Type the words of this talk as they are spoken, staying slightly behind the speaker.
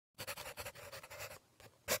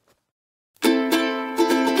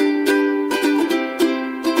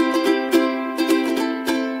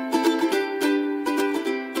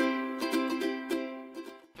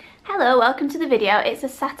welcome to the video. It's a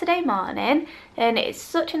Saturday morning and it's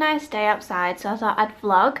such a nice day outside, so I thought I'd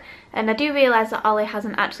vlog. And I do realise that Ollie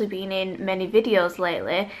hasn't actually been in many videos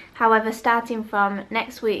lately. However, starting from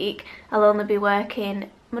next week, I'll only be working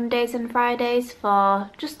Mondays and Fridays for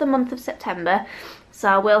just the month of September. So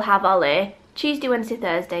I will have Ollie Tuesday, Wednesday,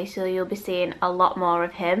 Thursday, so you'll be seeing a lot more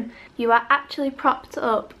of him. You are actually propped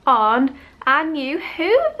up on our new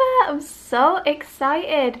Hoover. I'm so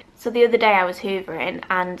excited. So the other day I was hoovering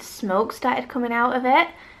and smoke started coming out of it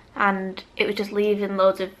and it was just leaving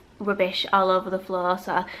loads of rubbish all over the floor,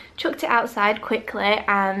 so I chucked it outside quickly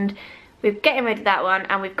and we're getting rid of that one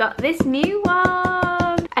and we've got this new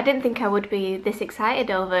one. I didn't think I would be this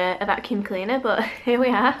excited over a vacuum cleaner, but here we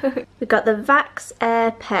are. We've got the Vax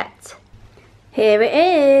Air Pet. Here it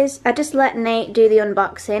is. I just let Nate do the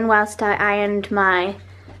unboxing whilst I ironed my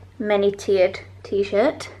many tiered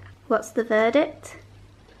t-shirt. What's the verdict?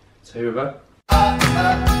 It's Hoover.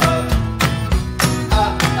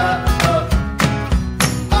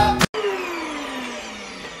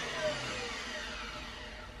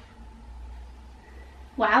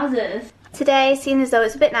 Wowzers. Today, seeing as though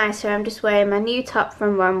it's a bit nicer, I'm just wearing my new top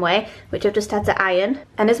from Runway, which I've just had to iron.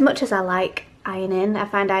 And as much as I like ironing, I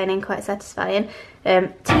find ironing quite satisfying.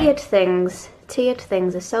 Tiered things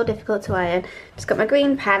are so difficult to iron. Just got my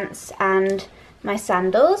green pants and my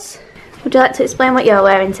sandals. Would you like to explain what you're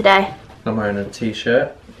wearing today? I'm wearing a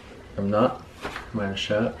t-shirt. I'm not. I'm wearing a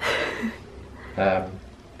shirt.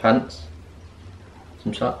 Pants.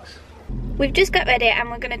 Some socks. We've just got ready and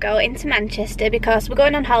we're going to go into Manchester because we're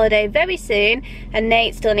going on holiday very soon and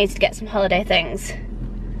Nate still needs to get some holiday things.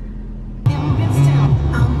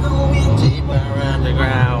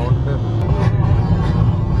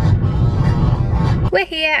 We're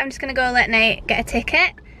here. I'm just going to go let Nate get a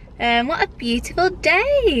ticket. What a beautiful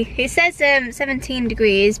day. It says 17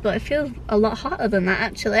 degrees, but it feels a lot hotter than that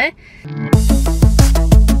actually.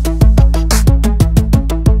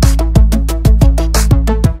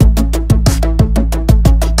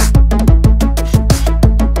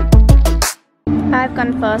 I've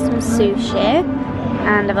gone for some sushi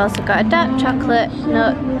and I've also got a dark chocolate,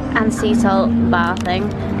 nut and sea salt bar thing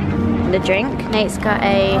and a drink. Nate's got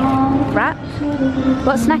a wrap.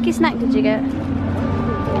 What snacky snack did you get?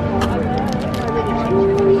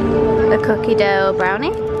 A cookie dough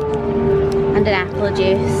brownie and an apple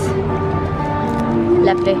juice.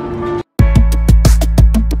 Lovely.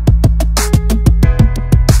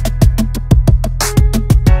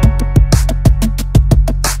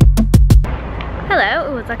 Hello,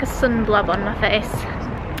 oh, it's like a sun blob on my face.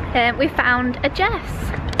 We found a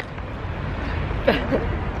Jess.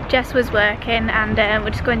 Jess was working and we're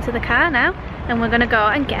just going to the car now and we're gonna go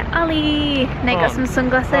and get Ollie. Nate got some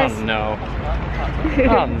sunglasses. Oh no.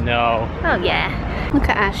 Oh no. Oh yeah. Look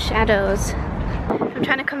at our shadows. I'm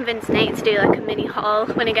trying to convince Nate to do like a mini haul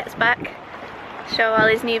when he gets back. Show all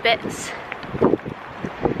his new bits.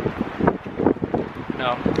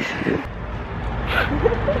 No.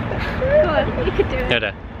 Go on, you could do it. Did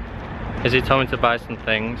Has he told me to buy some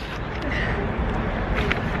things?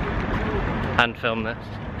 And film this?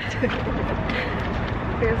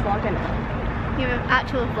 You're vlogging now. You're an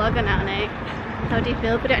actual vlogger now, Nate. How do you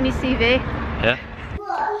feel? Put it on your CV. Yeah.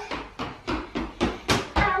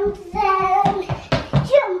 And then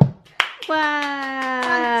jump. Wow.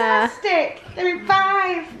 Fantastic. There are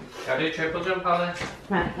 5. Can I do triple jump, Ollie?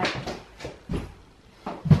 Right.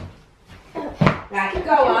 Right,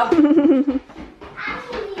 go on. I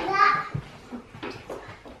can do that.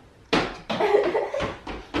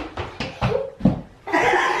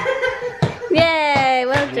 Yay,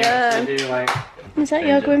 well done. Do like Is that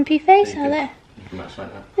your grumpy face, Ollie? much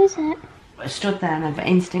like that. Is it? I stood there and I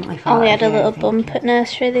instantly thought Ollie had a little bump at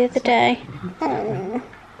nursery the other day. Oh.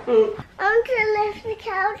 I'm gonna lift the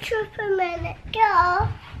couch up a minute. Go.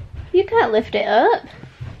 You can't lift it up.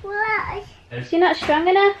 Why? You're not strong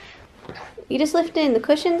enough. You just lifting the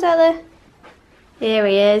cushions, Ollie. Here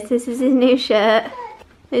he is. This is his new shirt.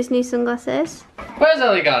 His new sunglasses. Where's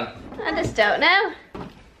Ellie gone? I just don't know.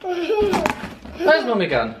 Where's Mummy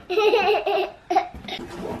gone?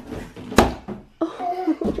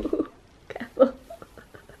 Oh, careful.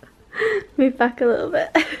 Move back a little bit.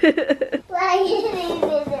 Why are you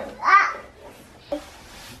leaving it back?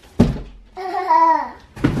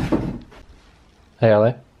 Hey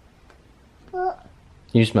Ellie, What?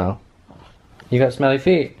 you smell. You got smelly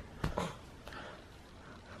feet.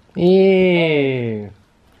 Ew.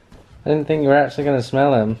 I didn't think you were actually going to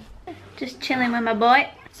smell them. Just chilling with my boy.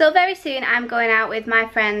 So very soon I'm going out with my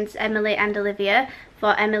friends Emily and Olivia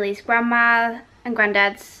for Emily's grandma and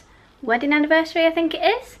granddad's wedding anniversary, I think it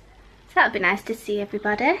is. So that'd be nice to see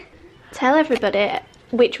everybody. Tell everybody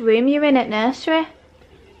which room you're in at nursery?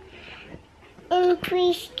 In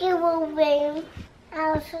preschool room.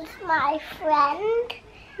 Alice is my friend.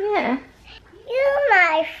 Yeah. You're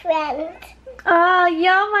my friend. Oh,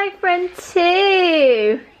 you're my friend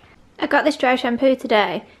too. I got this dry shampoo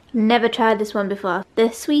today. Never tried this one before.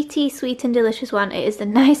 The Sweetie Sweet and Delicious one. It is the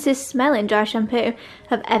nicest smelling dry shampoo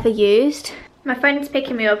I've ever used. My friend's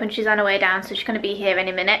picking me up and she's on her way down, so she's going to be here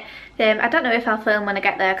any minute. I don't know if I'll film when I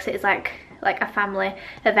get there because it's like a family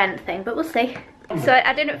event thing, but we'll see. So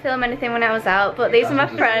I didn't film anything when I was out, but these are my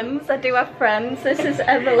friends. I do have friends. This is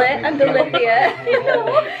Emily and Olivia.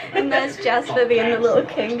 And there's Jasper being the little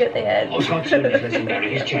king at the end.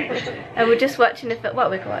 And we're just watching what are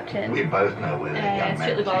we watching? We both know where the young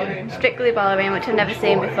Strictly Ballroom. Strictly Ballroom, which I've never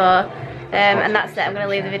seen before. And that's it. I'm going to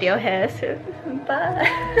leave the video here. So bye.